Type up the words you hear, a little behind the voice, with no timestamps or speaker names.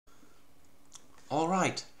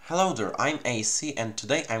Alright, hello there, I'm AC and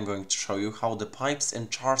today I'm going to show you how the pipes in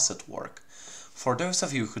Charset work. For those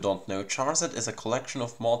of you who don't know, Charset is a collection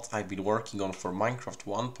of mods I've been working on for Minecraft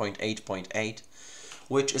 1.8.8,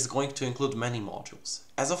 which is going to include many modules.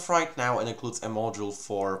 As of right now, it includes a module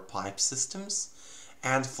for pipe systems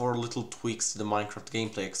and for little tweaks to the Minecraft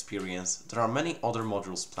gameplay experience. There are many other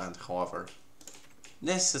modules planned, however.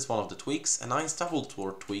 This is one of the tweaks, a nice double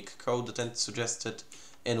tour tweak coded and suggested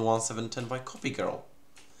in 1.7.10 by CopyGirl.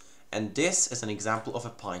 And this is an example of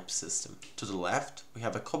a pipe system. To the left, we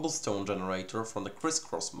have a cobblestone generator from the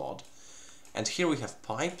crisscross mod, and here we have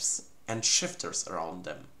pipes and shifters around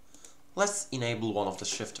them. Let's enable one of the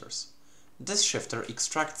shifters. This shifter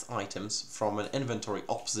extracts items from an inventory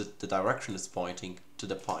opposite the direction it's pointing to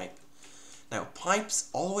the pipe. Now,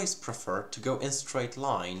 pipes always prefer to go in straight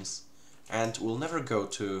lines and will never go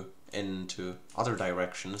into other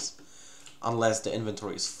directions unless the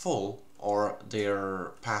inventory is full or their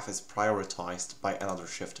path is prioritized by another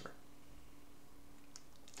shifter.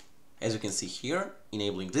 As you can see here,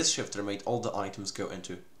 enabling this shifter made all the items go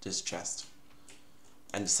into this chest.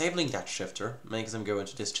 And disabling that shifter makes them go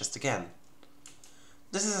into this chest again.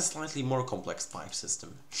 This is a slightly more complex pipe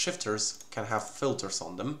system. Shifters can have filters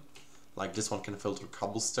on them, like this one can filter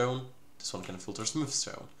cobblestone, this one can filter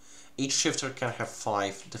smoothstone. Each shifter can have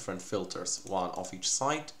 5 different filters, one off each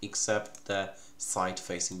side, except the side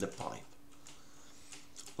facing the pipe.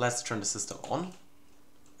 Let's turn the system on.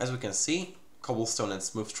 As we can see, cobblestone and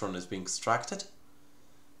smoothstone is being extracted,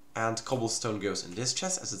 and cobblestone goes in this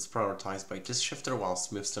chest as it's prioritized by this shifter, while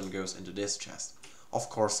smoothstone goes into this chest. Of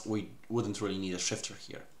course, we wouldn't really need a shifter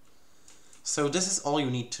here. So this is all you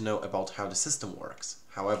need to know about how the system works.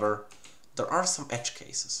 However, there are some edge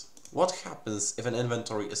cases. What happens if an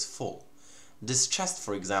inventory is full? This chest,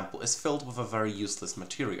 for example, is filled with a very useless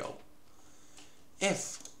material.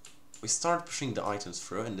 If we start pushing the items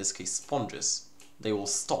through, in this case sponges, they will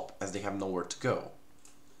stop as they have nowhere to go.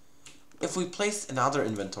 If we place another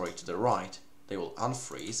inventory to the right, they will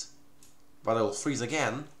unfreeze, but they will freeze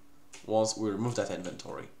again once we remove that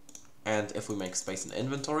inventory. And if we make space in the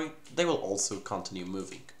inventory, they will also continue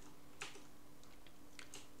moving.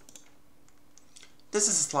 This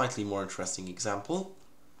is a slightly more interesting example.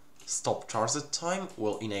 Stop Charset time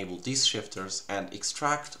will enable these shifters, and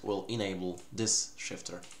extract will enable this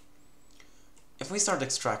shifter. If we start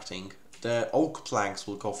extracting, the oak planks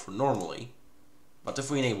will go through normally, but if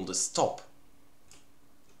we enable the stop,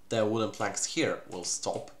 the wooden planks here will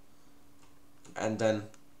stop, and then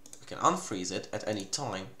we can unfreeze it at any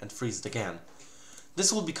time and freeze it again.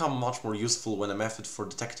 This will become much more useful when a method for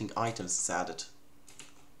detecting items is added.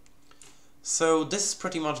 So this is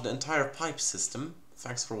pretty much the entire pipe system.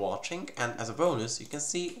 Thanks for watching, and as a bonus you can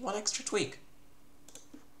see one extra tweak.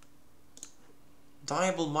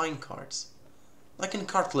 Dyeable minecarts. Like in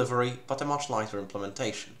cart livery, but a much lighter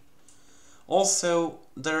implementation. Also,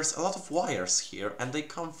 there's a lot of wires here, and they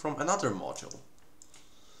come from another module.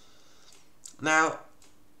 Now,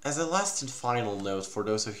 as a last and final note for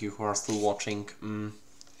those of you who are still watching,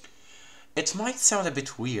 it might sound a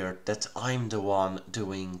bit weird that I'm the one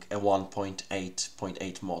doing a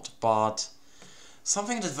 1.8.8 mod, but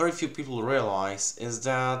something that very few people realize is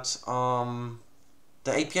that the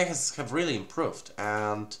APIs have really improved,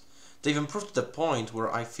 and they've improved to the point where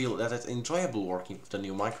I feel that it's enjoyable working with the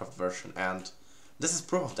new Minecraft version, and this is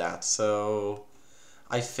proof of that. So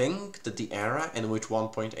I think that the era in which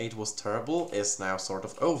 1.8 was terrible is now sort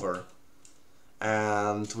of over,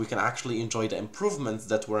 and we can actually enjoy the improvements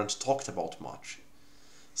that weren't talked about much.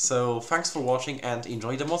 So thanks for watching and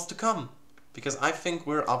enjoy the mods to come, because I think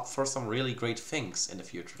we're up for some really great things in the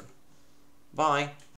future. Bye!